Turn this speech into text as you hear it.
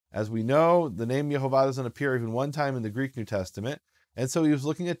As we know, the name Yehovah doesn't appear even one time in the Greek New Testament. And so he was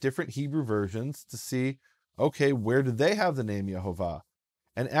looking at different Hebrew versions to see, okay, where do they have the name Yehovah?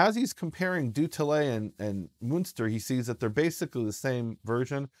 And as he's comparing Dutele and Munster, he sees that they're basically the same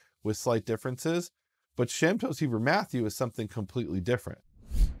version with slight differences. But Shem Tov's Hebrew Matthew is something completely different.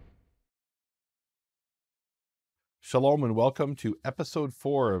 Shalom and welcome to episode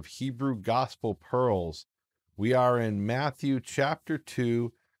 4 of Hebrew Gospel Pearls. We are in Matthew chapter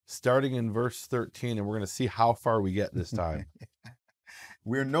 2, starting in verse 13, and we're going to see how far we get this time.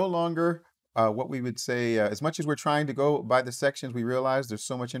 We're no longer what we would say, as much as we're trying to go by the sections, we realize there's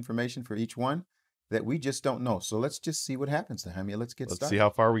so much information for each one that we just don't know. So let's just see what happens, Nehemia. Let's Let's started. see how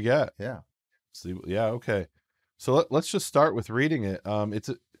far we get. Yeah. Okay. So let's just start with reading it. It's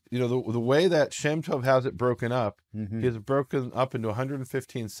the way that Shem Tov has it broken up. He has it broken up into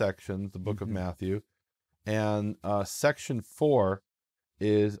 115 sections, the book of Matthew, and section 4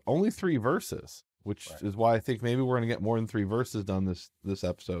 is only 3 verses, which is why I think maybe we're going to get more than 3 verses done this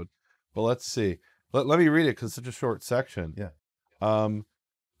episode. But let's see. Let me read it because it's such a short section. Yeah. Hem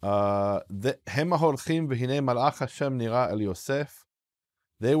ha'holchim v'hinei malach Hashem nira el Yosef.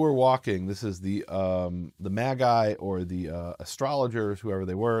 They were walking. This is the magi or the astrologers, whoever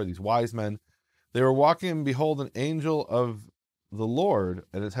they were, these wise men. They were walking, and behold, an angel of the Lord,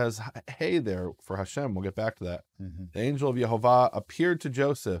 and it has hey there for Hashem. We'll get back to that. The angel of Yehovah appeared to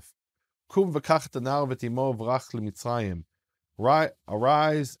Joseph. Kum v'kach et hanar v'timo v'rach l'Mitzrayim.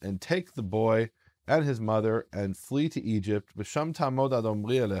 Arise and take the boy and his mother and flee to Egypt. V'sham ta'amod ad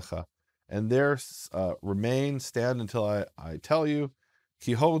omri elecha. And there stand until I tell you.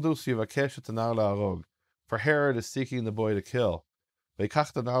 Ki Hordus yivakesh et hanar la'arog. For Herod is seeking the boy to kill.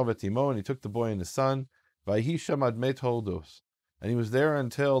 V'kach et hanar v'timo, and he took the boy and his son. V'yihi sham ad met Hordus. And he was there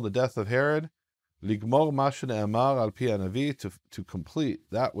until the death of Herod, ligmor ma shene'amar al pi hanavi, to complete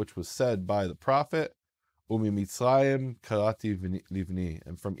that which was said by the prophet, umi Mitzrayim karati livni,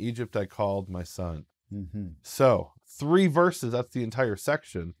 and from Egypt I called my son. So 3 verses, that's the entire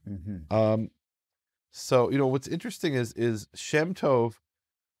section. So what's interesting is Shem Tov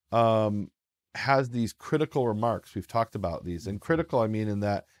has these critical remarks. We've talked about these, and critical I mean in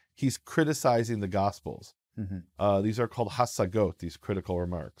that he's criticizing the Gospels. These are called hasagot, these critical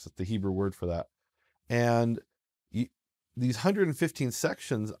remarks. That's the Hebrew word for that. And these 115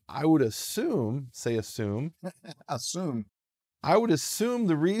 sections, I would assume, I would assume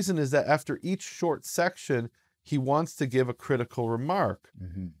the reason is that after each short section, he wants to give a critical remark.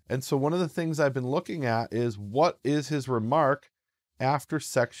 And so one of the things I've been looking at is what is his remark after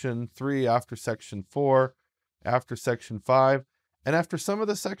section 3, after section 4, after section 5, and after some of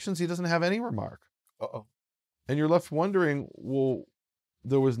the sections, he doesn't have any remark. And you're left wondering, well,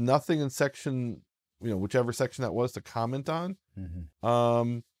 there was nothing in section, whichever section that was, to comment on.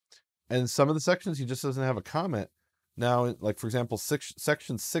 And some of the sections, he just doesn't have a comment. Now, like, for example,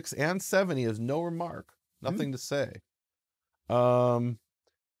 section 6 and 7, he has no remark, nothing to say. And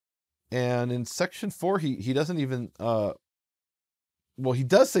in section 4, he doesn't even, he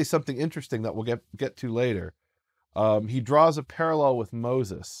does say something interesting that we'll get to later. He draws a parallel with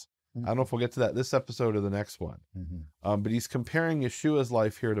Moses. I don't know if we'll get to that this episode or the next one. But he's comparing Yeshua's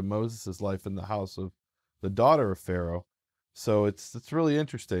life here to Moses' life in the house of the daughter of Pharaoh. So it's really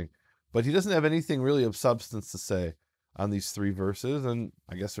interesting. But he doesn't have anything really of substance to say on these 3 verses. And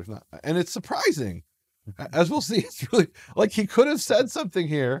I guess there's not. And it's surprising. As we'll see, it's really like he could have said something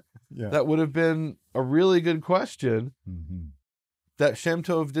here that would have been a really good question that Shem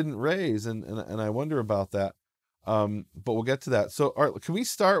Tov didn't raise. And I wonder about that. But we'll get to that. So, all right, can we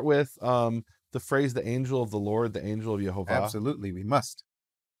start with the phrase, the angel of the Lord, the angel of Yehovah? Absolutely, we must.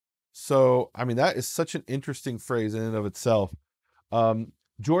 So, I mean, that is such an interesting phrase in and of itself.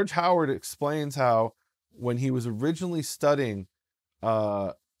 George Howard explains how when he was originally studying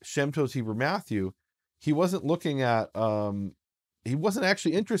Shem Tov's Hebrew Matthew, he wasn't looking at, he wasn't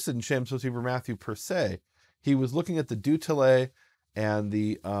actually interested in Shem Tov's Hebrew Matthew per se. He was looking at the Dutele and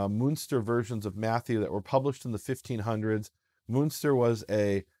the Munster versions of Matthew that were published in the 1500s. Munster was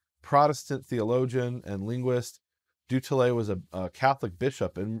a Protestant theologian and linguist. Dutele was a Catholic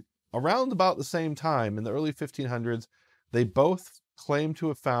bishop. And around about the same time, in the early 1500s, they both claimed to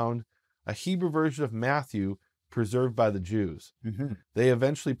have found a Hebrew version of Matthew preserved by the Jews. They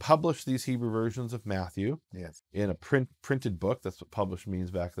eventually published these Hebrew versions of Matthew in a printed book. That's what published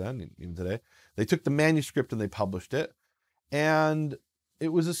means back then, even today. They took the manuscript and they published it. And it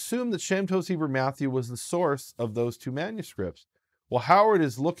was assumed that Shem Tov's Hebrew Matthew was the source of those 2 manuscripts. Well, Howard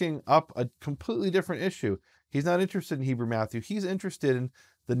is looking up a completely different issue. He's not interested in Hebrew Matthew. He's interested in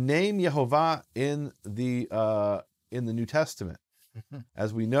the name Yehovah in the New Testament.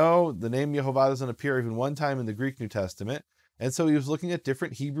 As we know, the name Yehovah doesn't appear even one time in the Greek New Testament. And so he was looking at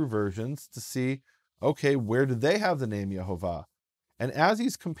different Hebrew versions to see, okay, where do they have the name Yehovah? And as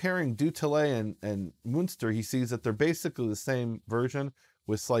he's comparing Dutele and Munster, he sees that they're basically the same version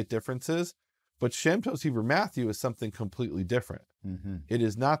with slight differences. But Shem Tov's Hebrew Matthew is something completely different. It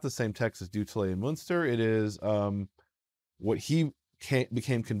is not the same text as Dutele and Munster. It is what he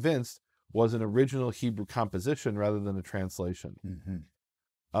became convinced was an original Hebrew composition rather than a translation.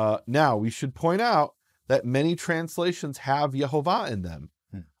 Now, we should point out that many translations have Yehovah in them.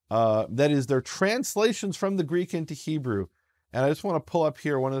 That is, they're translations from the Greek into Hebrew. And I just want to pull up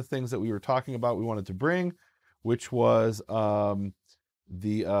here one of the things that we were talking about we wanted to bring, which was the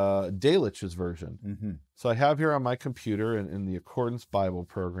Delitzsch's version. So I have here on my computer in the Accordance Bible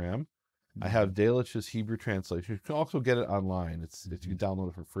program, I have Delitzsch's Hebrew translation. You can also get it online. You can download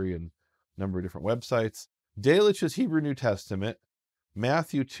it for free in a number of different websites. Delitzsch's Hebrew New Testament,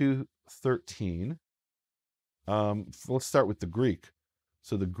 Matthew 2:13. Let's start with the Greek.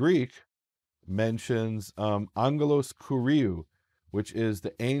 So the Greek mentions Angelos Kuriou, which is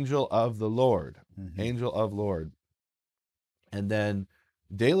the angel of the Lord. Angel of Lord. And then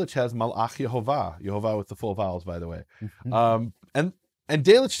Delitzsch has Malach Yehovah. Yehovah with the full vowels, by the way. And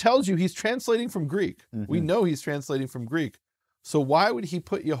Delitzsch tells you he's translating from Greek. We know he's translating from Greek. So why would he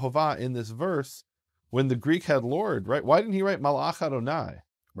put Yehovah in this verse when the Greek had Lord, right? Why didn't he write Malach Adonai?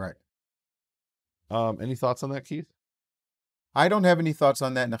 Right. Any thoughts on that, Keith? I don't have any thoughts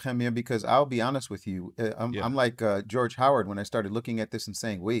on that, Nehemia, because I'll be honest with you. I'm like George Howard when I started looking at this and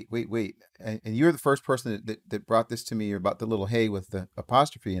saying, wait. And you're the first person that brought this to me about the little hey with the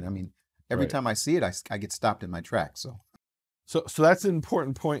apostrophe. And I mean, every time I see it, I get stopped in my tracks. So that's an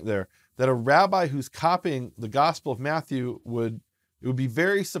important point there, that a rabbi who's copying the Gospel of Matthew it would be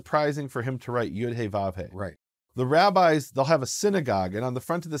very surprising for him to write Yud He Vav He. Right. The rabbis, they'll have a synagogue, and on the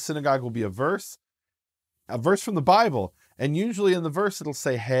front of the synagogue will be a verse from the Bible. And usually in the verse, it'll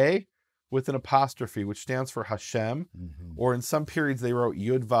say Hey with an apostrophe, which stands for Hashem. Or in some periods, they wrote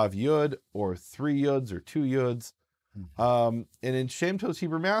Yud Vav Yud, or 3 Yuds, or 2 Yuds. And in Shem Tov's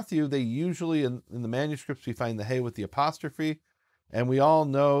Hebrew Matthew, they usually, in the manuscripts, we find the Hey with the apostrophe. And we all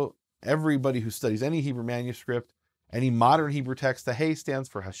know, everybody who studies any Hebrew manuscript, any modern Hebrew text, the Hey stands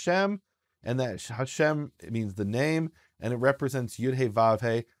for Hashem. And that Hashem, it means the name, and it represents Yud He Vav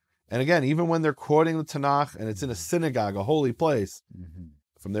He. And again, even when they're quoting the Tanakh, and it's in a synagogue, a holy place,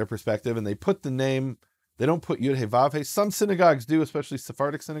 from their perspective, and they put the name, they don't put Yud He Vav He. Some synagogues do, especially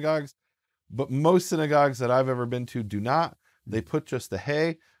Sephardic synagogues, but most synagogues that I've ever been to do not. They put just the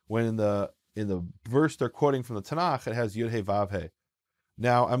He, when in the verse they're quoting from the Tanakh, it has Yud He Vav He.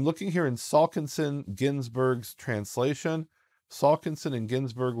 Now, I'm looking here in Salkinson Ginsburg's translation. Salkinson and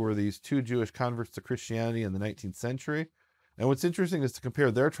Ginsburg were these 2 Jewish converts to Christianity in the 19th century. And what's interesting is to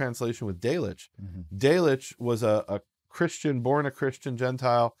compare their translation with Delitzsch. Delitzsch was a Christian, born a Christian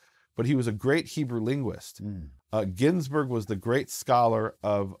Gentile, but he was a great Hebrew linguist. Ginsburg was the great scholar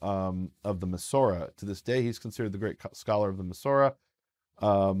of the Masorah. To this day, he's considered the great scholar of the Masorah,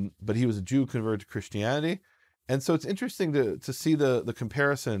 but he was a Jew converted to Christianity. And so it's interesting to see the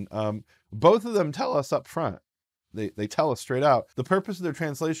comparison. Both of them tell us up front. They tell us straight out. The purpose of their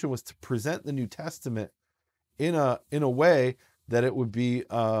translation was to present the New Testament in a way that it would be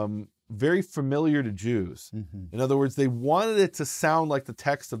very familiar to Jews. In other words, they wanted it to sound like the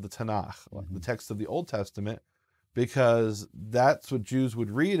text of the Tanakh, the text of the Old Testament, because that's what Jews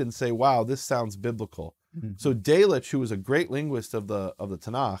would read and say, wow, this sounds biblical. So Delitzsch, who was a great linguist of the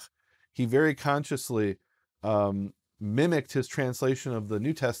Tanakh, he very consciously mimicked his translation of the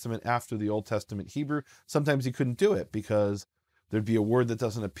New Testament after the Old Testament Hebrew. Sometimes he couldn't do it because there'd be a word that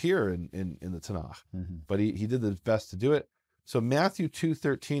doesn't appear in the Tanakh. But he did his best to do it. So Matthew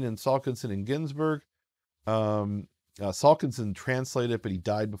 2:13 in Salkinson and Ginsburg. Salkinson translated it, but he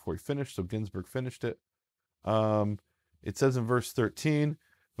died before he finished, so Ginsburg finished it. It says in verse 13,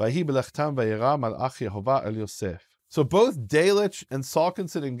 Vahi belechtam vayera malach Yehovah el Yosef. So both Delitzsch and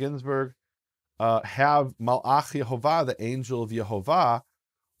Salkinson and Ginsburg have Malach Yehovah, the angel of Yehovah,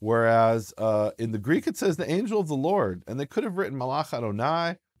 whereas in the Greek it says the angel of the Lord, and they could have written Malach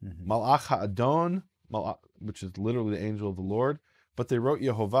Adonai, Malach HaAdon, which is literally the angel of the Lord, but they wrote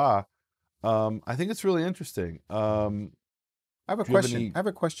Yehovah. I think it's really interesting. I have a question. I have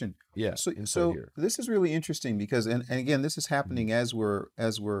a question. Yeah. So this is really interesting because, and again, this is happening as we're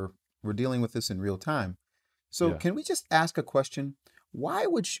dealing with this in real time. So can we just ask a question? Why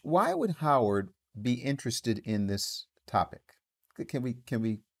would Howard be interested in this topic? Can we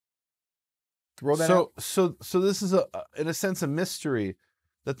throw that out? So this is in a sense a mystery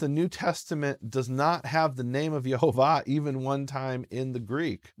that the New Testament does not have the name of Yehovah even one time in the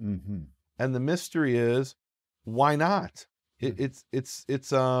Greek. Mm-hmm. And the mystery is, why not? It's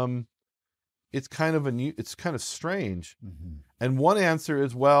kind of strange. Mm-hmm. And one answer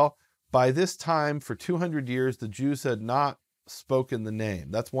is, well, by this time for 200 years the Jews had not spoken the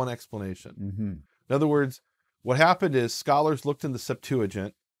name. That's one explanation. Mm-hmm. In other words, what happened is scholars looked in the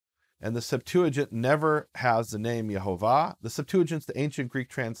Septuagint, and the Septuagint never has the name Yehovah. The Septuagint's the ancient Greek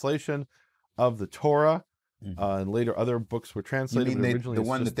translation of the Torah, and later other books were translated. You mean originally the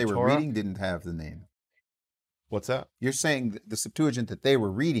one that they were Torah. reading didn't have the name? What's that? You're saying the Septuagint that they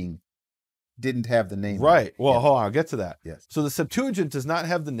were reading didn't have the name. Right. Well, hold on, I'll get to that. Yes. So the Septuagint does not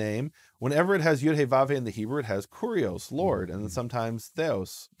have the name. Whenever it has Yud-Heh-Vav-Heh in the Hebrew, it has Kurios, Lord, and then sometimes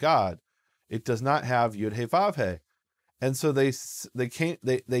Theos, God. It does not have Yud-Heh-Vav-Heh. And so they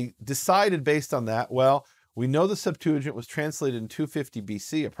decided based on that, well, we know the Septuagint was translated in 250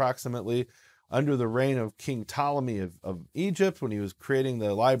 BC, approximately under the reign of King Ptolemy of Egypt, when he was creating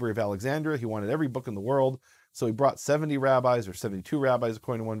the Library of Alexandria. He wanted every book in the world. So he brought 70 rabbis or 72 rabbis,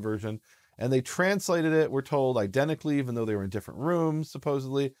 according to one version, and they translated it, we're told, identically, even though they were in different rooms,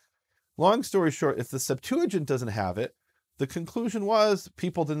 supposedly. Long story short, if the Septuagint doesn't have it, the conclusion was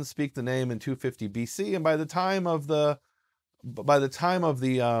people didn't speak the name in 250 BC, and by the time of the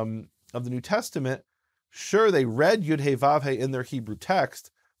New Testament, sure, they read Yud-Heh-Vav-Heh in their Hebrew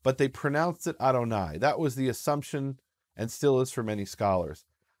text, but they pronounced it Adonai. That was the assumption, and still is for many scholars.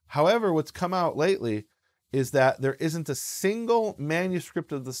 However, what's come out lately is that there isn't a single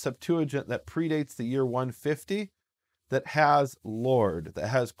manuscript of the Septuagint that predates the year 150 that has Lord, that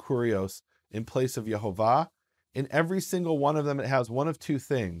has Kurios in place of Yehovah. In every single one of them, it has one of two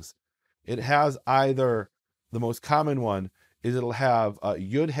things. It has either, the most common one, is it'll have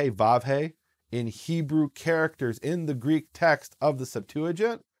Yud-Heh-Vav-Heh in Hebrew characters in the Greek text of the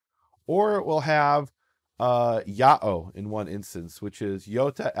Septuagint, or it will have Ya'o in one instance, which is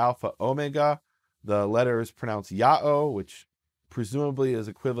Yota, Alpha, Omega. The letter is pronounced Ya'o, which presumably is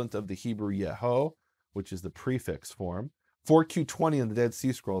equivalent of the Hebrew Yeho, which is the prefix form. 4Q20 in the Dead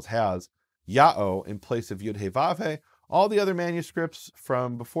Sea Scrolls has Ya'o in place of Yud-Heh-Vav-Heh. All the other manuscripts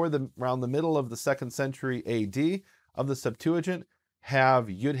from around the middle of the 2nd century AD of the Septuagint have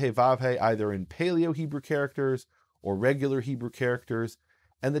Yud-Heh-Vav-Heh either in Paleo Hebrew characters or regular Hebrew characters.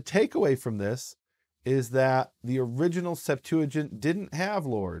 And the takeaway from this is that the original Septuagint didn't have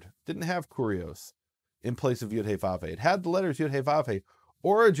Lord, didn't have Kurios in place of Yud-Heh-Vav-Heh. It had the letters Yud-Heh-Vav-Heh.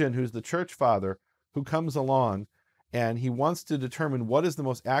 Origen, who's the church father, who comes along and he wants to determine what is the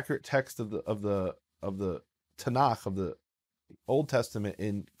most accurate text of the Tanakh, of the Old Testament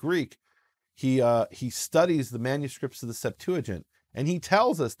in Greek. He studies the manuscripts of the Septuagint, and he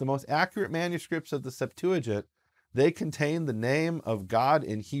tells us the most accurate manuscripts of the Septuagint, they contain the name of God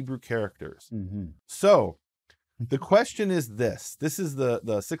in Hebrew characters. Mm-hmm. So the question is this. This is the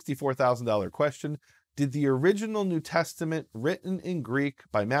 $64,000 question. Did the original New Testament written in Greek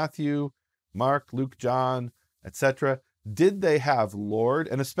by Matthew, Mark, Luke, John, etc., did they have Lord?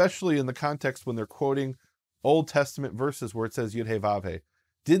 And especially in the context when they're quoting Old Testament verses where it says Yud-Heh-Vav-Heh,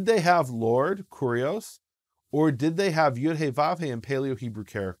 did they have Lord, Kurios, or did they have Yud-Heh-Vav-Heh in Paleo-Hebrew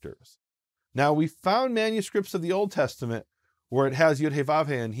characters? Now, we found manuscripts of the Old Testament where it has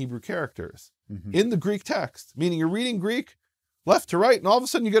Yud-Heh-Vav-Heh in Hebrew characters in the Greek text, meaning you're reading Greek left to right, and all of a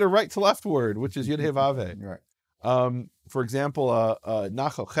sudden you get a right to left word, which is Yud-Heh-Vav-Heh. Right. For example,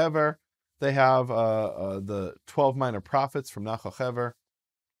 Nachal Chever, they have the 12 minor prophets from Nachal Chever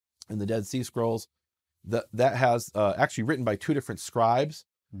in the Dead Sea Scrolls. That has actually written by two different scribes,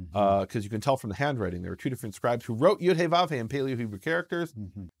 because you can tell from the handwriting, there are two different scribes who wrote Yud-Heh-Vav-Heh in Paleo-Hebrew characters.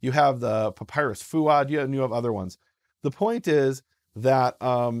 You have the Papyrus Fuad, you have other ones. The point is that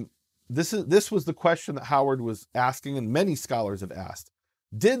this was the question that Howard was asking, and many scholars have asked.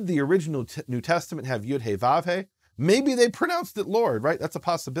 Did the original New Testament have Yud-Heh-Vav-Heh? Maybe they pronounced it Lord, right? That's a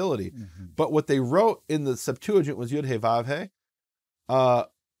possibility. But what they wrote in the Septuagint was Yud-Heh-Vav-Heh.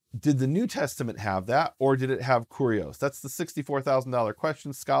 Did the New Testament have that, or did it have Kurios? That's the $64,000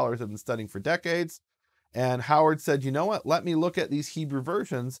 question scholars have been studying for decades. And Howard said, you know what? Let me look at these Hebrew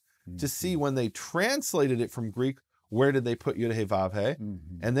versions to see when they translated it from Greek, where did they put Yud-Heh-Vav-Heh?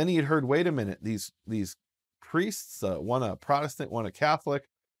 And then he had heard, wait a minute, these priests, one a Protestant, one a Catholic,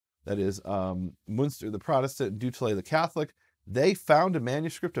 that is Munster the Protestant, Dutile the Catholic, they found a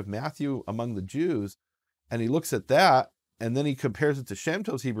manuscript of Matthew among the Jews, and he looks at that, and then he compares it to Shem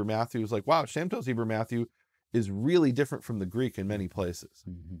Tov's Hebrew Matthew. He's like, wow, Shem Tov's Hebrew Matthew is really different from the Greek in many places.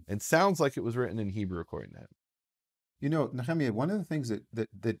 And sounds like it was written in Hebrew according to him. You know, Nehemia, one of the things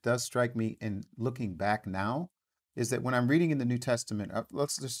that does strike me in looking back now is that when I'm reading in the New Testament,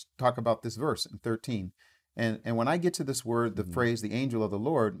 let's just talk about this verse in 13. And when I get to this word, the phrase, the angel of the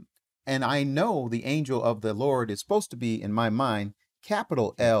Lord, and I know the angel of the Lord is supposed to be, in my mind,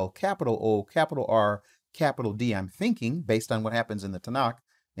 capital L, capital O, capital R, capital D. I'm thinking, based on what happens in the Tanakh,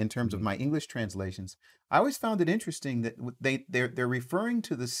 in terms of my English translations, I always found it interesting that they're referring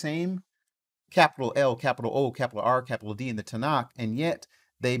to the same capital L, capital O, capital R, capital D in the Tanakh, and yet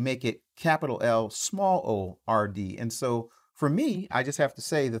they make it capital L, small o, R, D. And so for me, I just have to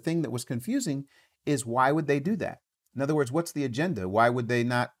say the thing that was confusing is why would they do that? In other words, what's the agenda? Why would they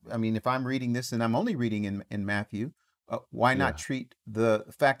not? I mean, if I'm reading this and I'm only reading in Matthew, why not treat the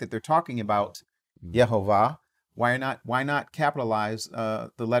fact that they're talking about Yehovah? Why not capitalize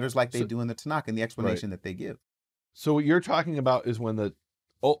the letters like they do in the Tanakh and the explanation that they give? So what you're talking about is when the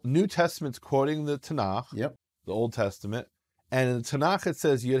New Testament's quoting the Tanakh, the Old Testament, and in the Tanakh it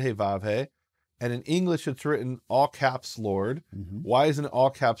says Yehovah, and in English it's written all caps Lord. Why isn't it all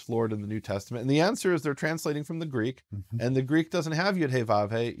caps Lord in the New Testament? And the answer is they're translating from the Greek, and the Greek doesn't have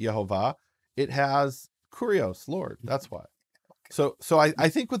Yehovah, Yehovah. It has Kurios, Lord. That's why. So I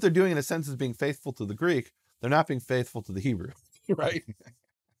think what they're doing in a sense is being faithful to the Greek. They're not being faithful to the Hebrew, right?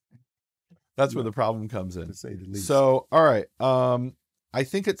 That's where the problem comes in. To say the least. So, all right. I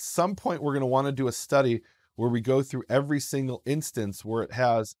think at some point we're going to want to do a study where we go through every single instance where it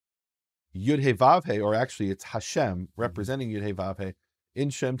has Yud-Heh-Vav-Heh, or actually it's Hashem representing Yud-Heh-Vav-Heh in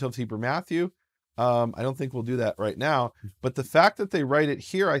Shem Tov's Hebrew Matthew. I don't think we'll do that right now, but the fact that they write it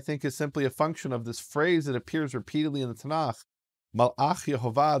here, I think, is simply a function of this phrase that appears repeatedly in the Tanakh, Malach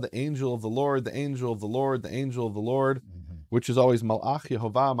Yehovah, the angel of the Lord, the angel of the Lord, the angel of the Lord, which is always Malach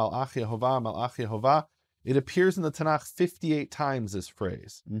Yehovah, Malach Yehovah, Malach Yehovah. It appears in the Tanakh 58 times, this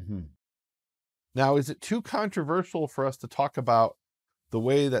phrase. Now, is it too controversial for us to talk about the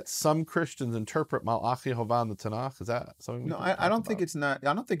way that some Christians interpret Malach Yehovah in the Tanakh? Is that something? No, I don't think it's not.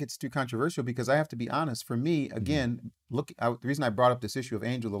 I don't think it's too controversial, because I have to be honest. For me, again, the reason I brought up this issue of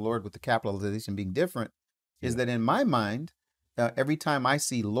angel of the Lord with the capitalization being different is that in my mind, every time I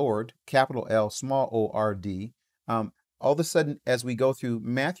see Lord, capital L, small o, R, D, all of a sudden, as we go through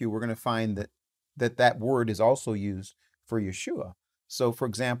Matthew, we're going to find that word is also used for Yeshua. So, for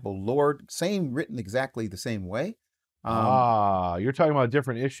example, Lord, written exactly the same way. You're talking about a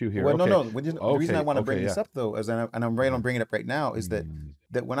different issue here. Well, no. The reason I want to bring this up, though, is, and I'm right on bringing it up right now, is that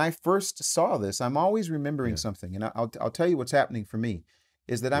when I first saw this, I'm always remembering something, and I'll tell you what's happening for me,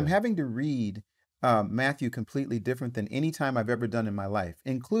 is that I'm having to read Matthew completely different than any time I've ever done in my life,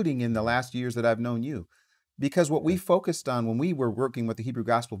 including in the last years that I've known you. Because what we focused on when we were working with the Hebrew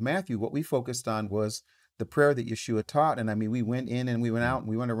Gospel of Matthew, what we focused on was the prayer that Yeshua taught. And I mean, we went in and we went out and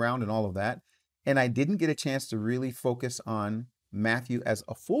we went around and all of that. And I didn't get a chance to really focus on Matthew as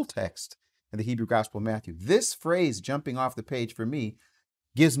a full text in the Hebrew Gospel of Matthew. This phrase jumping off the page for me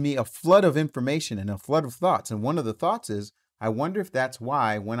gives me a flood of information and a flood of thoughts. And one of the thoughts is, I wonder if that's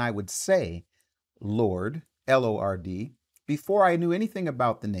why when I would say Lord, L-O-R-D, before I knew anything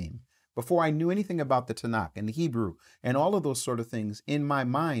about the name, before I knew anything about the Tanakh and the Hebrew and all of those sort of things, in my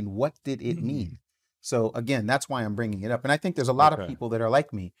mind, what did it mean? So again, that's why I'm bringing it up. And I think there's a lot of people that are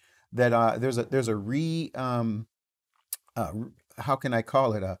like me, that there's a how can I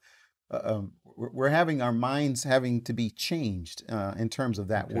call it? We're having our minds having to be changed in terms of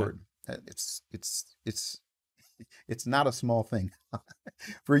that word. It's not a small thing.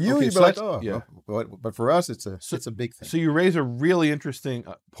 For you, you'd be like, but for us, it's a big thing. So you raise a really interesting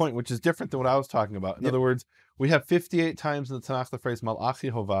point, which is different than what I was talking about. In other words, we have 58 times in the Tanakh the phrase Malach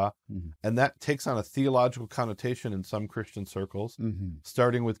Yehovah, and that takes on a theological connotation in some Christian circles,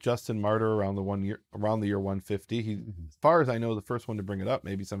 starting with Justin Martyr around the year 150. He, as far as I know, the first one to bring it up.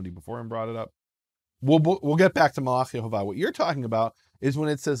 Maybe somebody before him brought it up. We'll get back to Malach Yehovah. What you're talking about is when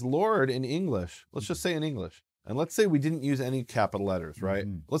it says Lord in English. Let's just say in English. And let's say we didn't use any capital letters, right?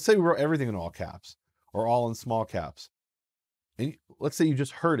 Let's say we wrote everything in all caps or all in small caps. And let's say you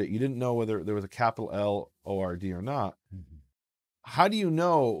just heard it. You didn't know whether there was a capital L-O-R-D or not. How do you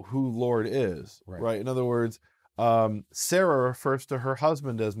know who Lord is, right? In other words, Sarah refers to her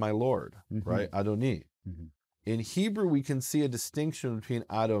husband as my Lord, right? Adoni. In Hebrew, we can see a distinction between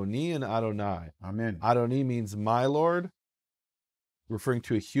Adoni and Adonai. Amen. Adoni means my Lord, referring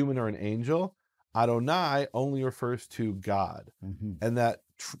to a human or an angel. Adonai only refers to God. And that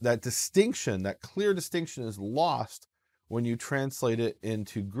distinction, that clear distinction, is lost when you translate it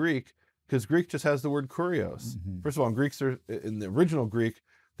into Greek, because Greek just has the word kurios. First of all, in the original Greek,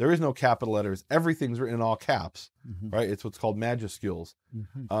 there is no capital letters. Everything's written in all caps, right? It's what's called majuscules.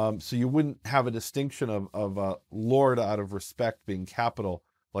 So you wouldn't have a distinction of Lord out of respect being capital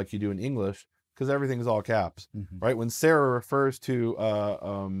like you do in English. because everything is all caps, right? When Sarah refers to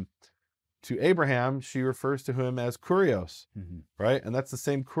Abraham, she refers to him as kurios, right? And that's the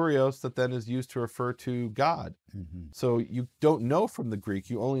same kurios that then is used to refer to God. So you don't know from the Greek,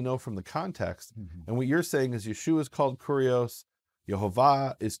 you only know from the context. And what you're saying is Yeshua is called kurios,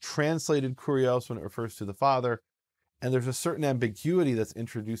 Yehovah is translated kurios when it refers to the Father, and there's a certain ambiguity that's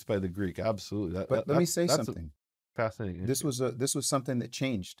introduced by the Greek. Absolutely. But let me say something. Fascinating. This was something that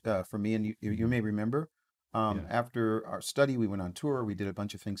changed for me, and you may remember. After our study, we went on tour. We did a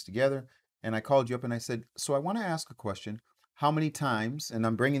bunch of things together, and I called you up and I said, "So I want to ask a question. How many times?" And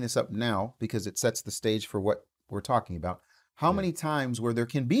I'm bringing this up now because it sets the stage for what we're talking about. How many times, where there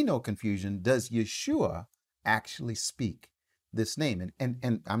can be no confusion, does Yeshua actually speak this name?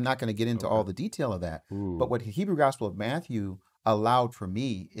 And I'm not going to get into all the detail of that. But what the Hebrew Gospel of Matthew allowed for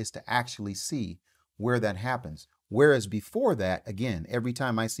me is to actually see where that happens. Whereas before that, again, every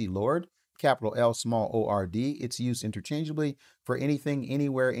time I see Lord, capital L, small O-R-D, it's used interchangeably for anything,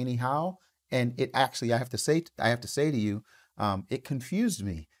 anywhere, anyhow. And it actually, I have to say to you, it confused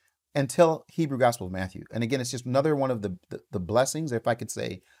me until Hebrew Gospel of Matthew. And again, it's just another one of the blessings, if I could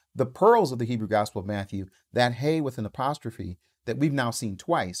say, the pearls of the Hebrew Gospel of Matthew, that hey with an apostrophe that we've now seen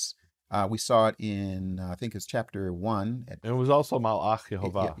twice. We saw it in, I think it's chapter 1. And it was also Malach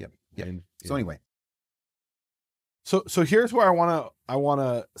Yehovah. So anyway. So here's where I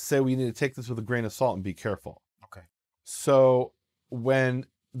wanna say we need to take this with a grain of salt and be careful. Okay. So when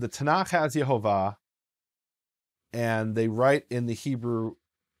the Tanakh has Yehovah, and they write in the Hebrew,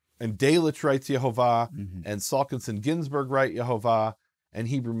 and Delitzsch writes Yehovah, and Salkinson Ginsburg write Yehovah, and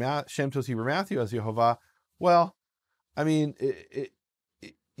Shem Tov's Hebrew Matthew has Yehovah. Well, I mean,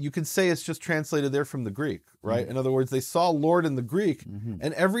 you can say it's just translated there from the Greek, right? In other words, they saw Lord in the Greek,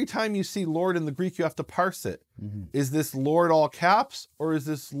 and every time you see Lord in the Greek, you have to parse it. Is this Lord all caps, or is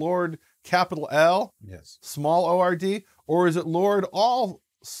this Lord capital L, small O-R-D, or is it Lord all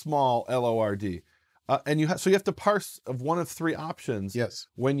small L-O-R-D? So you have to parse of one of three options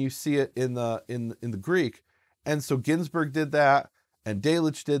when you see it in the Greek. And so Ginsburg did that, and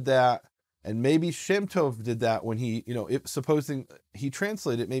Delitzsch did that, and maybe Shem Tov did that when he, supposing he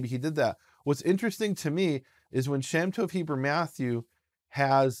translated, maybe he did that. What's interesting to me is when Shem Tov Hebrew Matthew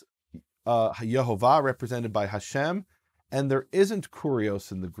has Yehovah represented by Hashem, and there isn't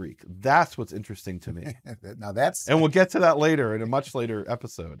kurios in the Greek. That's what's interesting to me. And we'll get to that later in a much later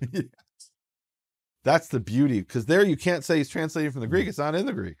episode. That's the beauty, because there you can't say he's translating from the Greek. It's not in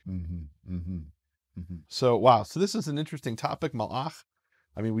the Greek. So, wow. So this is an interesting topic, Malach.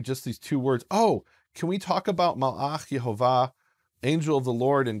 I mean, these two words. Oh, can we talk about Malach, Yehovah, angel of the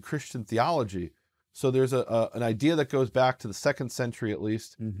Lord in Christian theology? So there's an idea that goes back to the 2nd century, at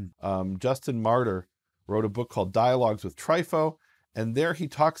least. Justin Martyr wrote a book called Dialogues with Trypho, and there he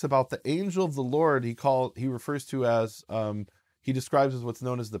talks about the angel of the Lord. He refers to as, he describes as what's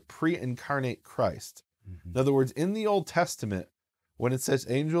known as the pre-incarnate Christ. In other words, in the Old Testament, when it says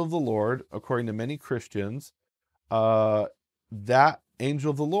angel of the Lord, according to many Christians, that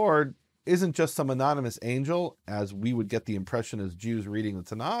angel of the Lord isn't just some anonymous angel, as we would get the impression as Jews reading the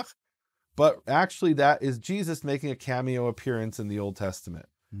Tanakh, but actually that is Jesus making a cameo appearance in the Old Testament.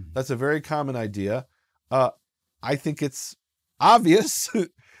 That's a very common idea. I think it's obvious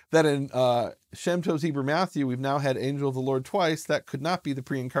that in Shem Tov's Hebrew Matthew, we've now had angel of the Lord twice. That could not be the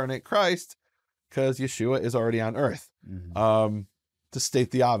pre-incarnate Christ, because Yeshua is already on earth, to state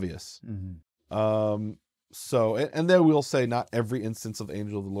the obvious. So, and then we'll say not every instance of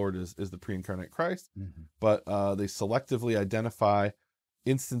angel of the Lord is the pre-incarnate Christ, but they selectively identify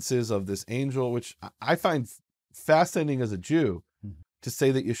instances of this angel, which I find fascinating as a Jew, to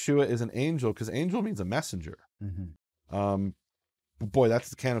say that Yeshua is an angel, because angel means a messenger. Boy, that's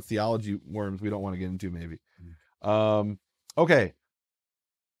the kind of theology worms we don't want to get into, maybe. Okay.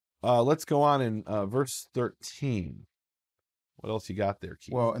 Let's go on in verse 13. What else you got there,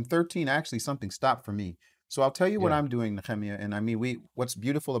 Keith? Well, in 13, actually, something stopped for me. So I'll tell you what I'm doing, Nehemia. And I mean, what's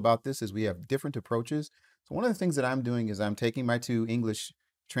beautiful about this is we have different approaches. So one of the things that I'm doing is I'm taking my 2 English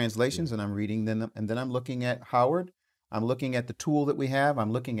translations and I'm reading them. And then I'm looking at Howard. I'm looking at the tool that we have.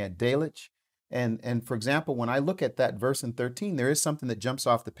 I'm looking at Delitzsch. And for example, when I look at that verse in 13, there is something that jumps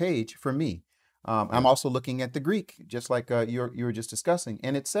off the page for me. I'm also looking at the Greek, just like you were just discussing.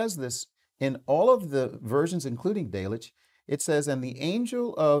 And it says this in all of the versions, including Delitzsch. It says, and the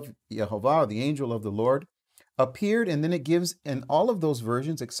angel of Yehovah, or the angel of the Lord, appeared, and then it gives in all of those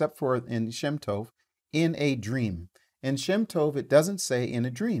versions, except for in Shem Tov, in a dream. In Shem Tov, it doesn't say in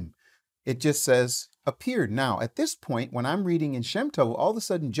a dream. It just says appeared. Now, at this point, when I'm reading in Shem Tov, all of a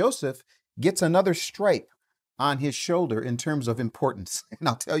sudden Joseph gets another stripe on his shoulder in terms of importance. And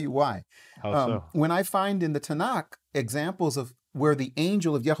I'll tell you why. How so? When I find in the Tanakh examples of where the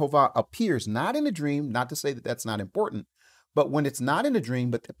angel of Yehovah appears, not in a dream, not to say that that's not important, but when it's not in a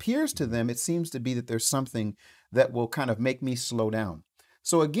dream, but appears to them, it seems to be that there's something that will kind of make me slow down.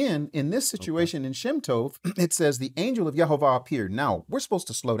 So again, in this situation in Shem Tov, it says the angel of Yehovah appeared. Now, we're supposed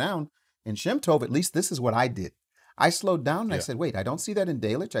to slow down. In Shem Tov, at least this is what I did. I slowed down and I said, wait, I don't see that in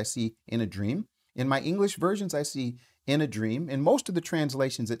Delitzsch. I see in a dream. In my English versions, I see in a dream. In most of the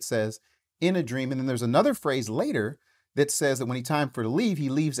translations, it says in a dream. And then there's another phrase later that says that when it's time for to leave, he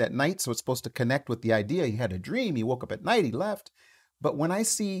leaves at night. So it's supposed to connect with the idea. He had a dream. He woke up at night. He left. But when I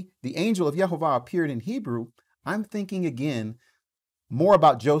see the angel of Yehovah appeared in Hebrew, I'm thinking again more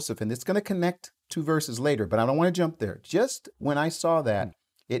about Joseph. And it's going to connect 2 verses later, but I don't want to jump there. Just when I saw that,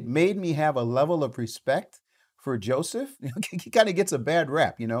 it made me have a level of respect for Joseph. He kind of gets a bad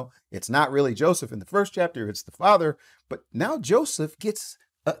rap, you know. It's not really Joseph in the first chapter, it's the father. But now Joseph gets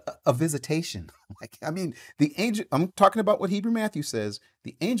a visitation. Like, I mean, the angel, I'm talking about what Hebrew Matthew says,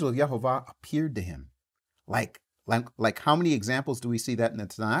 the angel of Yehovah appeared to him. Like how many examples do we see that in the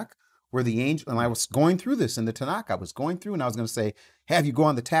Tanakh? Where the angel, and I was going through this in the Tanakh, I was going through and I was going to say, have you go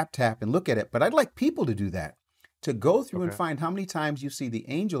on the tap and look at it. But I'd like people to do that. To go through and find how many times you see the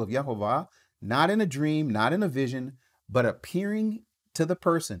angel of Yehovah, not in a dream, not in a vision, but appearing to the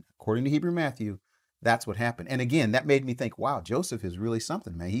person. According to Hebrew Matthew, that's what happened. And again, that made me think, wow, Joseph is really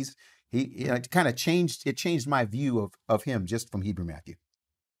something, man. It kind of changed my view of him just from Hebrew Matthew.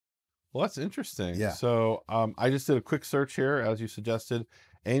 Well, that's interesting. Yeah. So I just did a quick search here, as you suggested,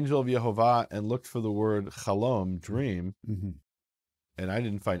 angel of Yehovah, and looked for the word chalom, dream. And I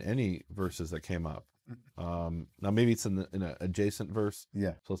didn't find any verses that came up. Now maybe it's in an adjacent verse.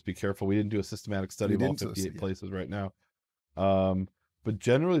 Yeah. So let's be careful. We didn't do a systematic study of all 58 places right now. But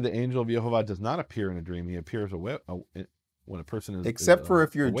generally, the angel of Yehovah does not appear in a dream. He appears when a person is except for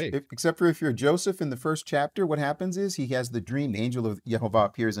if you're Joseph in the first chapter. What happens is he has the dream. The angel of Yehovah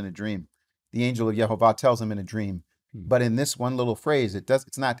appears in a dream. The angel of Yehovah tells him in a dream. But in this one little phrase,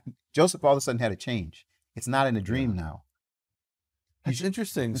 it's not. Joseph all of a sudden had a change. It's not in a dream now. It's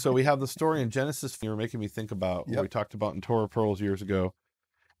interesting. So we have the story in Genesis. You were making me think about what we talked about in Torah Pearls years ago.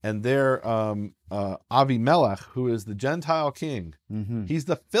 And there, Avimelech, who is the Gentile king, he's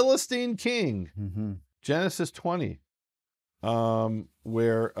the Philistine king. Genesis 20,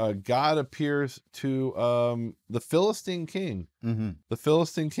 where God appears to the Philistine king. The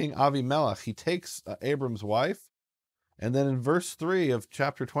Philistine king Avimelech. He takes Abram's wife. And then in verse 3 of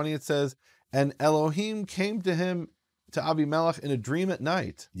chapter 20, it says, and Elohim came to him, to Avimelech, in a dream at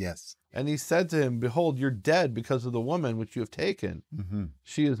night. Yes. And he said to him, behold, you're dead because of the woman which you have taken.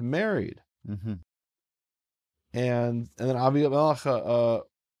 She is married. And then Avimelech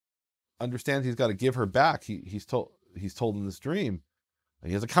understands he's got to give her back. He's told in this dream. And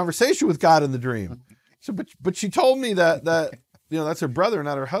he has a conversation with God in the dream. So, but she told me that that's her brother,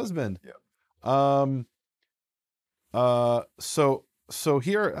 not her husband. So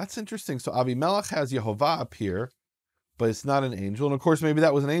here, that's interesting. So Avimelech has Yehovah appear, but it's not an angel. And of course, maybe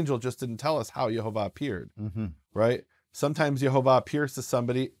that was an angel, just didn't tell us how Yehovah appeared, right? Sometimes Yehovah appears to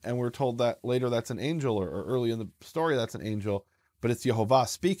somebody and we're told that later that's an angel, or early in the story that's an angel, but it's Yehovah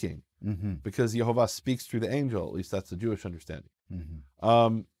speaking because Yehovah speaks through the angel. At least that's the Jewish understanding.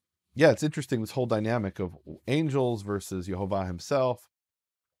 Yeah, it's interesting, this whole dynamic of angels versus Yehovah himself.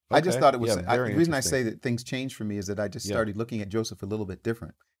 Okay. I just thought it was, the reason I say that things changed for me is that I just started looking at Joseph a little bit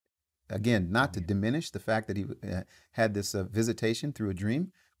different. Again, not to diminish the fact that he had this visitation through a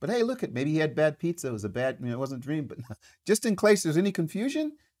dream, but hey, look at, maybe he had bad pizza. It was a bad, it wasn't a dream, but just in case there's any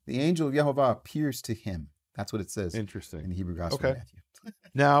confusion, the angel of Yehovah appears to him. That's what it says. Interesting. In the Hebrew Gospel of Matthew.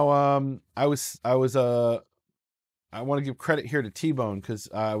 Now, I want to give credit here to T-Bone because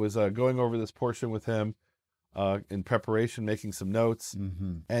I was going over this portion with him in preparation, making some notes,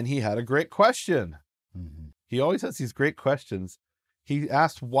 and he had a great question. He always has these great questions. He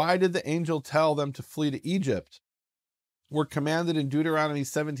asked, why did the angel tell them to flee to Egypt? We're commanded in Deuteronomy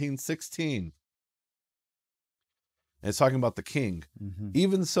 17:16. And it's talking about the king.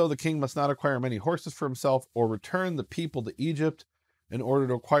 Even so, the king must not acquire many horses for himself or return the people to Egypt in order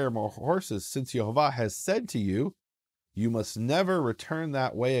to acquire more horses, since Yehovah has said to you, you must never return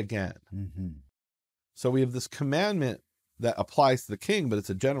that way again. So we have this commandment that applies to the king, but it's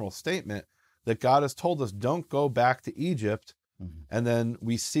a general statement that God has told us, don't go back to Egypt. And then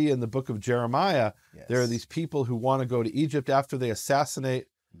we see in the book of Jeremiah, there are these people who want to go to Egypt after they assassinate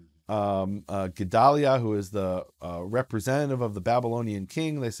Gedaliah, who is the representative of the Babylonian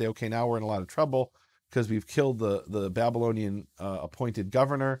king. They say, okay, now we're in a lot of trouble because we've killed the Babylonian appointed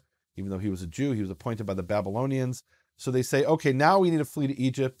governor. even though he was a Jew. He was appointed by the Babylonians. So they say, okay, now we need to flee to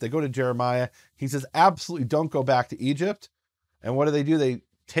Egypt. They go to Jeremiah. He says, absolutely don't go back to Egypt. And what do? They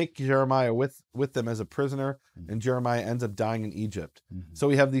take Jeremiah with them as a prisoner, and Jeremiah ends up dying in Egypt. So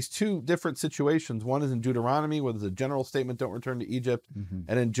we have these two different situations. One is in Deuteronomy, where there's a general statement, don't return to Egypt.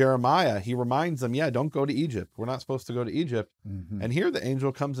 And in Jeremiah, he reminds them, yeah, don't go to Egypt. We're not supposed to go to Egypt. And here the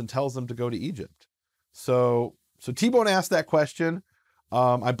angel comes and tells them to go to Egypt. So T-Bone asked that question.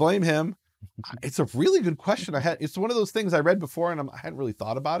 I blame him. It's a really good question. It's one of those things I read before, and I hadn't really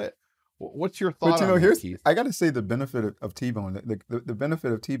thought about it. What's your thought on that, Keith? I got to say the benefit of T-Bone. The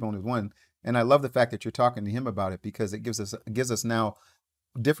benefit of T-Bone is one, and I love the fact that you're talking to him about it, because it gives us now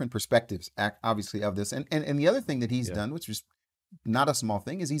different perspectives, obviously, of this. And the other thing that he's done, which is not a small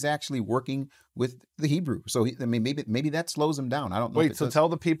thing, is he's actually working with the Hebrew. So maybe that slows him down. I don't know. Wait, so tell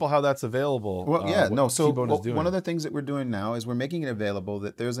the people how that's available. Well, yeah, no. So one of the things that we're doing now is we're making it available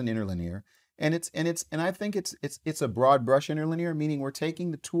that there's an interlinear. And I think it's a broad brush interlinear, meaning we're taking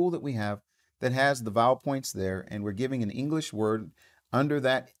the tool that we have that has the vowel points there, and we're giving an English word under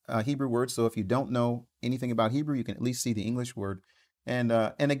that Hebrew word. So if you don't know anything about Hebrew, you can at least see the English word. And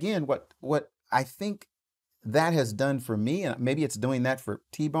again, what I think that has done for me, and maybe it's doing that for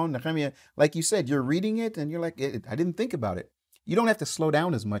T-Bone, Nehemia, like you said, you're reading it and you're like, I didn't think about it. You don't have to slow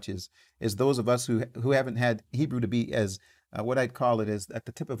down as much as those of us who haven't had Hebrew to be as what I'd call it as at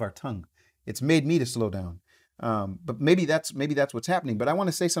the tip of our tongue. It's made me to slow down. But maybe that's what's happening. But I want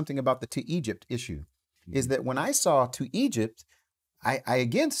to say something about the to Egypt issue, is that when I saw to Egypt, I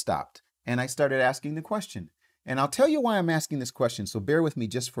again stopped and I started asking the question. And I'll tell you why I'm asking this question, so bear with me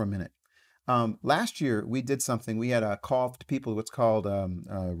just for a minute. Last year, we did something. We had a call to people, what's called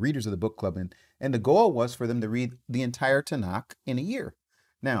Readers of the Book Club. And the goal was for them to read the entire Tanakh in a year.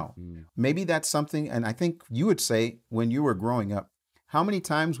 Now, maybe that's something, and I think you would say when you were growing up, how many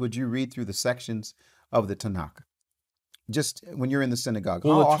times would you read through the sections of the Tanakh? Just when you're in the synagogue.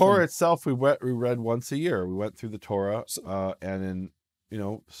 Well, the Torah itself, we read once a year. We went through the Torah, and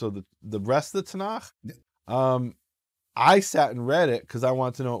so the rest of the Tanakh, I sat and read it because I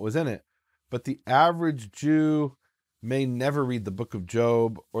wanted to know what was in it. But the average Jew may never read the book of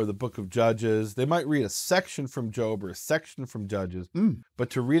Job or the book of Judges. They might read a section from Job or a section from Judges, but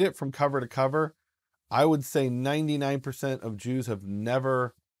to read it from cover to cover, I would say 99% of Jews have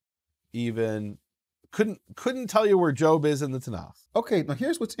never even couldn't tell you where Job is in the Tanakh. Okay, now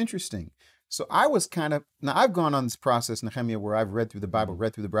here's what's interesting. So I was now I've gone on this process, Nehemia, where I've read through the Bible.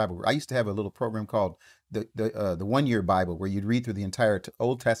 I used to have a little program called the 1 year Bible, where you'd read through the entire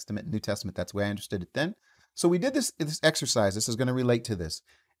Old Testament, New Testament. That's the way I understood it then. So we did this exercise. This is going to relate to this.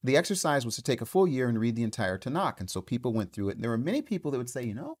 The exercise was to take a full year and read the entire Tanakh. And so people went through it. And there were many people that would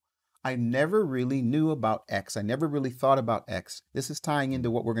say, I never really knew about X. I never really thought about X. This is tying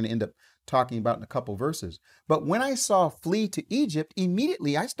into what we're going to end up talking about in a couple verses. But when I saw flee to Egypt,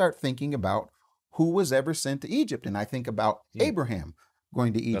 immediately I start thinking about who was ever sent to Egypt. And I think about Abraham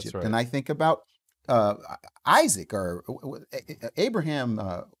going to Egypt. Right. And I think about Isaac or Abraham.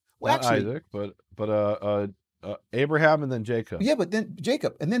 Not Isaac, but Abraham and then Jacob. Yeah, but then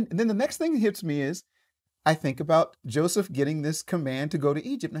Jacob. And then the next thing that hits me is I think about Joseph getting this command to go to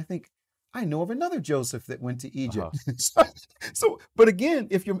Egypt. And I think, I know of another Joseph that went to Egypt. But again,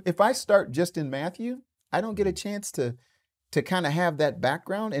 if I start just in Matthew, I don't get a chance to kind of have that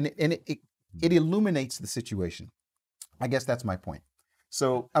background, and it illuminates the situation. I guess that's my point.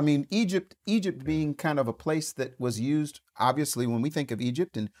 So, I mean, Egypt being kind of a place that was used, obviously, when we think of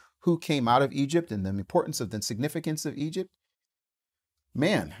Egypt and who came out of Egypt and the importance of the significance of Egypt,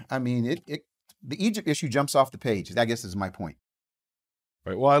 man, I mean, the Egypt issue jumps off the page. I guess is my point.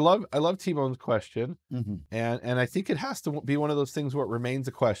 Right. Well, I love T-Bone's question, and I think it has to be one of those things where it remains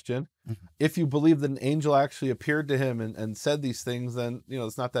a question. If you believe that an angel actually appeared to him and said these things, then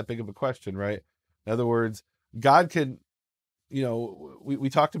it's not that big of a question, right? In other words, God can, we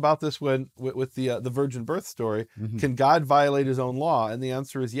talked about this with the virgin birth story. Can God violate his own law? And the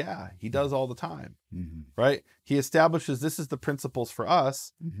answer is yeah, he does all the time, right? He establishes this is the principles for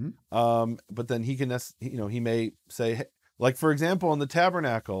us, but then he can, he may say, hey, like, for example, in the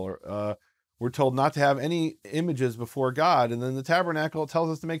tabernacle, we're told not to have any images before God. And then the tabernacle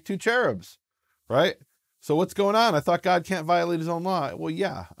tells us to make 2 cherubs, right? So what's going on? I thought God can't violate his own law. Well,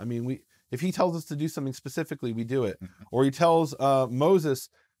 yeah. I mean, if he tells us to do something specifically, we do it. Or he tells Moses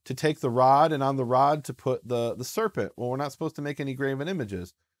to take the rod and on the rod to put the serpent. Well, we're not supposed to make any graven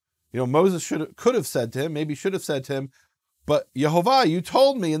images. Moses could have said to him, maybe should have said to him, but Yehovah, you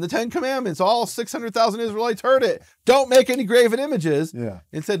told me in the 10 Commandments, all 600,000 Israelites heard it. Don't make any graven images. Yeah.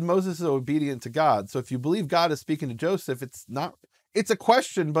 Instead, Moses is obedient to God. So if you believe God is speaking to Joseph, it's not it's a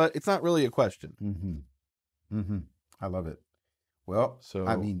question, but it's not really a question. I love it. Well, So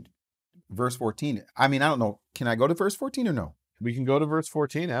I mean, verse 14. I mean, I don't know. Can I go to verse 14 or no? we can go to verse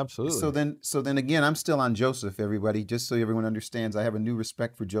 14. Absolutely. So then again, I'm still on Joseph, everybody, just so everyone understands. I have a new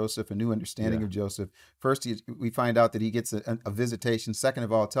respect for Joseph, a new understanding of Joseph. First, we find out that he gets a visitation. Second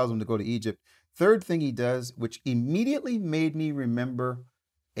of all, it tells him to go to Egypt. Third thing he does, which immediately made me remember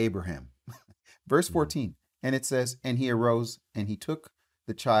Abraham. Verse 14, and it says, and he arose and he took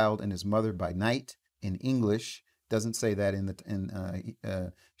the child and his mother by night. In English, doesn't say that in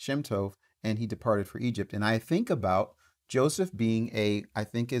Shem Tov, and he departed for Egypt. And I think about Joseph being I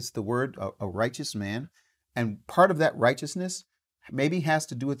think it's the word, a righteous man. And part of that righteousness maybe has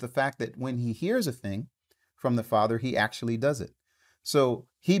to do with the fact that when he hears a thing from the Father, he actually does it. So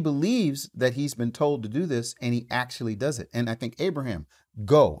he believes that he's been told to do this, and he actually does it. And I think Abraham,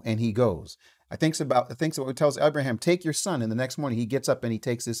 go, and he goes. I think about it tells Abraham, take your son. And the next morning he gets up and he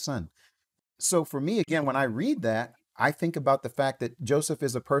takes his son. So for me, again, when I read that, I think about the fact that Joseph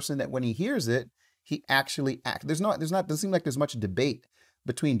is a person that when he hears it, he actually acts. Doesn't seem like there's much debate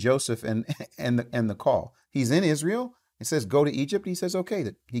between Joseph and the call. He's in Israel. It says go to Egypt. He says okay.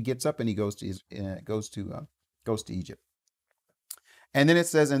 That he gets up and he goes to Egypt. And then it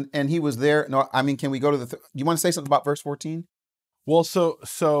says and he was there. No, I mean, can we go to do you want to say something about verse 14? Well, so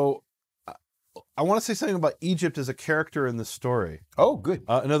I want to say something about Egypt as a character in the story. Oh, good.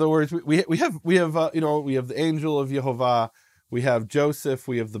 In other words, we have we have the angel of Yehovah, we have Joseph,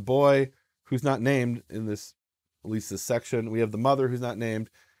 we have the boy who's not named in this, at least this section. We have the mother who's not named,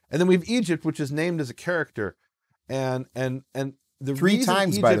 and then we have Egypt, which is named as a character, and the three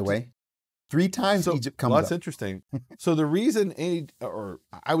times, Egypt, by the way, 3 times Egypt comes up. That's interesting. So the reason, or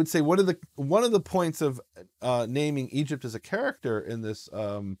I would say one of the points of naming Egypt as a character in this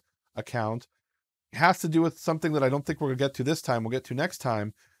account has to do with something that I don't think we're going to get to this time. We'll get to next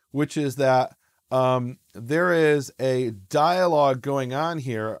time, which is that there is a dialogue going on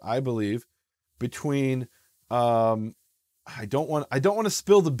here, I believe, between I don't want to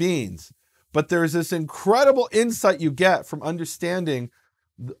spill the beans, but there's this incredible insight you get from understanding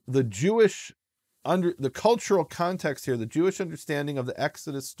the Jewish the cultural context here, the Jewish understanding of the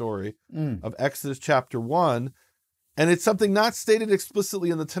Exodus story of Exodus chapter 1, and it's something not stated explicitly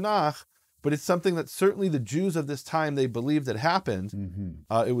in the Tanakh, but it's something that certainly the Jews of this time, they believed had happened.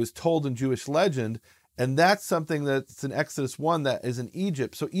 It was told in Jewish legend, and that's something that's in Exodus 1 that is in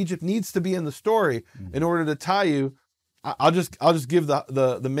Egypt. So Egypt needs to be in the story in order to tie you. I'll just give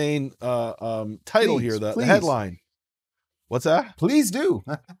the main title here, the headline. What's that? Please do.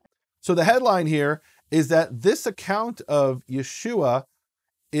 So the headline here is that this account of Yeshua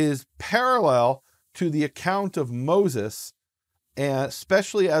is parallel to the account of Moses, and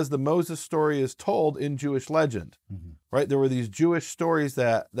especially as the Moses story is told in Jewish legend, right? There were these Jewish stories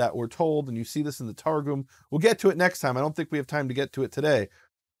that were told, and you see this in the Targum. We'll get to it next time. I don't think we have time to get to it today,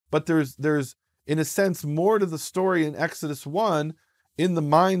 but there's in a sense more to the story in Exodus 1 in the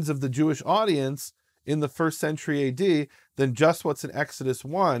minds of the Jewish audience in the 1st century AD than just what's in Exodus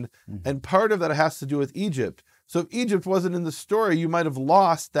 1. And part of that has to do with Egypt. So if Egypt wasn't in the story, you might have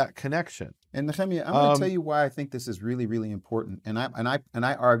lost that connection. And Nehemia, I'm going to tell you why I think this is really, really important. And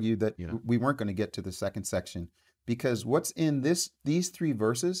I argue that we weren't going to get to the second section, because what's in these 3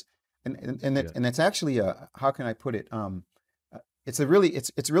 verses, and it's actually how can I put it? It's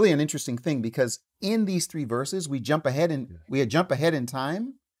really an interesting thing, because in these 3 verses we jump ahead in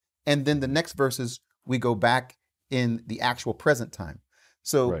time, and then the next verses we go back in the actual present time.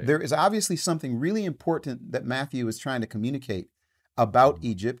 So there is obviously something really important that Matthew is trying to communicate about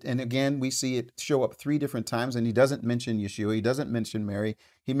Egypt. And again, we see it show up 3 different times, and he doesn't mention Yeshua, he doesn't mention Mary,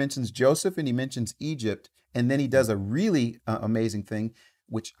 he mentions Joseph, and he mentions Egypt. And then he does a really amazing thing,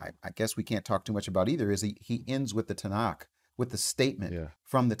 which I guess we can't talk too much about either, is he ends with the Tanakh, with the statement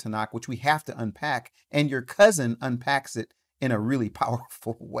from the Tanakh, which we have to unpack. And your cousin unpacks it in a really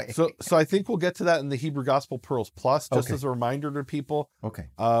powerful way. So I think we'll get to that in the Hebrew Gospel Pearls Plus, just as a reminder to people. Okay.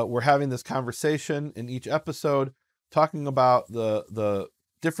 We're having this conversation in each episode, talking about the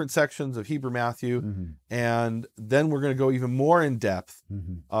different sections of Hebrew Matthew, and then we're going to go even more in depth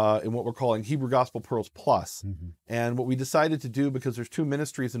in what we're calling Hebrew Gospel Pearls Plus. And what we decided to do, because there's 2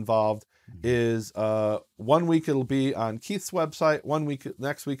 ministries involved, is 1 week it'll be on Keith's website,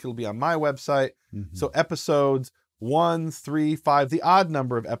 next week it'll be on my website. So episodes 1, 3, 5, the odd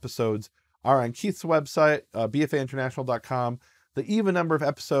number of episodes are on Keith's website, bfainternational.com. The even number of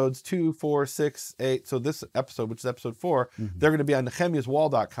episodes, 2, 4, 6, 8. So this episode, which is episode 4, they're going to be on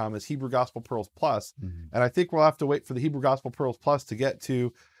nehemiaswall.com as Hebrew Gospel Pearls Plus. And I think we'll have to wait for the Hebrew Gospel Pearls Plus to get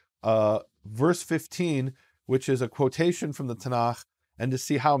to verse 15, which is a quotation from the Tanakh, and to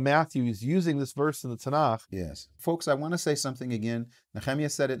see how Matthew is using this verse in the Tanakh. Yes. Folks, I want to say something again. Nehemia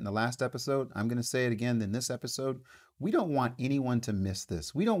said it in the last episode. I'm going to say it again in this episode. We don't want anyone to miss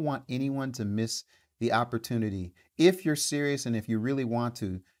this. We don't want anyone to miss the opportunity. If you're serious and if you really want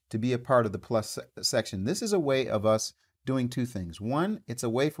to be a part of the plus section, this is a way of us doing two things. One, it's a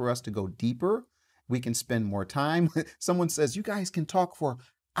way for us to go deeper. We can spend more time. Someone says, you guys can talk for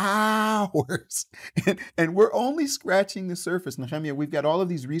hours, and we're only scratching the surface. Nehemia, we've got all of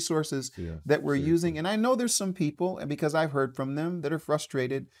these resources that we're using, and I know there's some people, and because I've heard from them, that are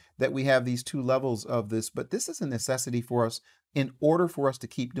frustrated that we have these two levels of this, but this is a necessity for us in order for us to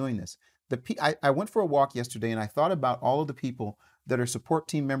keep doing this. I went for a walk yesterday, and I thought about all of the people that are support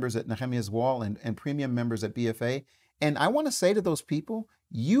team members at Nehemia's Wall and premium members at BFA, and I want to say to those people,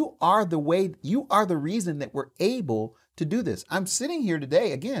 you are the reason that we're able to do this. I'm sitting here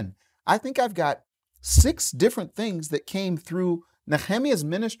today, again, I think I've got 6 different things that came through Nehemia's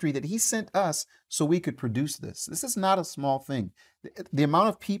ministry that he sent us so we could produce this. This is not a small thing. The amount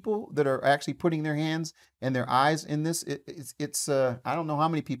of people that are actually putting their hands and their eyes in this, it's I don't know how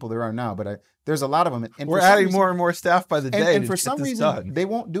many people there are now, but there's a lot of them. And we're adding more and more staff by the day. And for some reason, they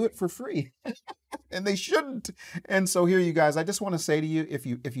won't do it for free. And they shouldn't. And so here, you guys, I just want to say to you, if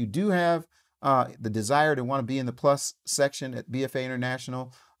you do have the desire to want to be in the plus section at BFA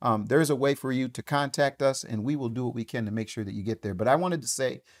International, there's a way for you to contact us, and we will do what we can to make sure that you get there. But I wanted to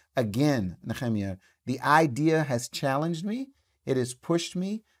say again, Nehemia, the idea has challenged me. It has pushed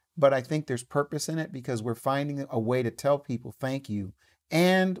me, but I think there's purpose in it because we're finding a way to tell people thank you.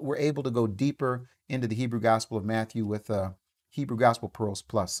 And we're able to go deeper into the Hebrew Gospel of Matthew with Hebrew Gospel Pearls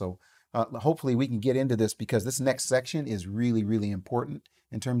Plus. So hopefully we can get into this because this next section is really, really important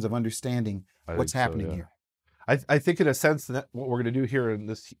in terms of understanding what's happening here. I think in a sense that what we're going to do here in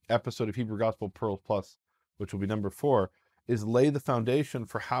this episode of Hebrew Gospel Pearls Plus, which will be number 4, is lay the foundation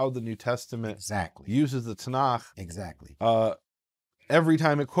for how the New Testament uses the Tanakh. Every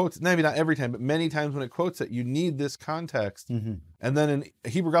time it quotes, maybe not every time, but many times when it quotes it, you need this context. And then in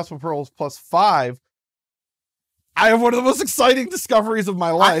Hebrew Gospel Pearls Plus 5, I have one of the most exciting discoveries of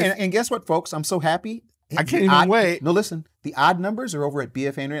my life. And guess what, folks? I'm so happy. I can't even wait. No, listen. The odd numbers are over at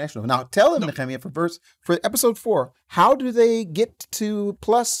BFA International. Now, tell them, Nehemia, for episode 4, how do they get to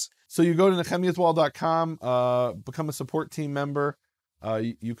plus? So you go to nehemiaswall.com, become a support team member.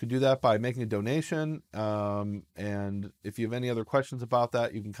 You could do that by making a donation. And if you have any other questions about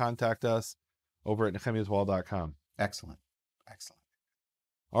that, you can contact us over at nehemiaswall.com. Excellent. Excellent.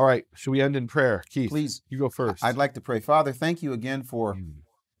 All right. Should we end in prayer? Keith, please. You go first. I'd like to pray. Father, thank you again for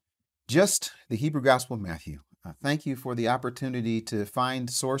just the Hebrew Gospel of Matthew. Thank you for the opportunity to find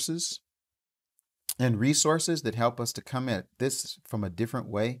sources and resources that help us to come at this from a different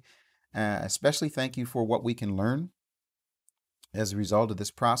way. Especially thank you for what we can learn as a result of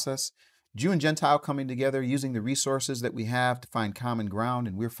this process. Jew and Gentile coming together, using the resources that we have to find common ground,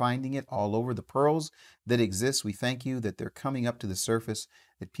 and we're finding it all over the pearls that exist. We thank you that they're coming up to the surface,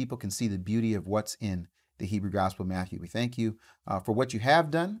 that people can see the beauty of what's in the Hebrew Gospel of Matthew. We thank you for what you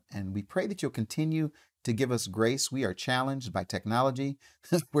have done, and we pray that you'll continue to give us grace. We are challenged by technology.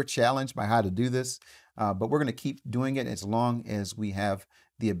 We're challenged by how to do this, but we're going to keep doing it as long as we have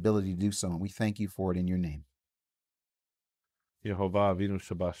the ability to do so, and we thank you for it in your name. Yehovah, Avinu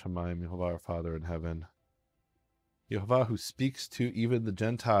Shabbat Shamayim, Yehovah our Father in heaven. Yehovah who speaks to even the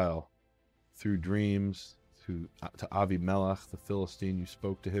Gentile through dreams, to Avimelech, the Philistine, you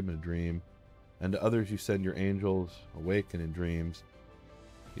spoke to him in a dream, and to others you send your angels, awaken in dreams.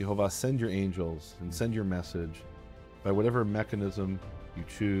 Yehovah, send your angels and send your message by whatever mechanism you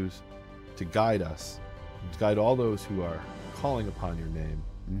choose to guide us, to guide all those who are calling upon your name.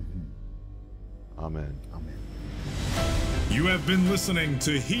 Amen. Amen. You have been listening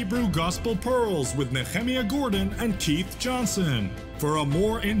to Hebrew Gospel Pearls with Nehemia Gordon and Keith Johnson. For a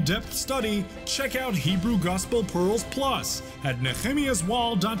more in-depth study, check out Hebrew Gospel Pearls Plus at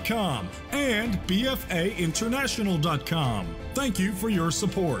nehemiaswall.com and bfainternational.com. Thank you for your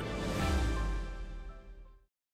support.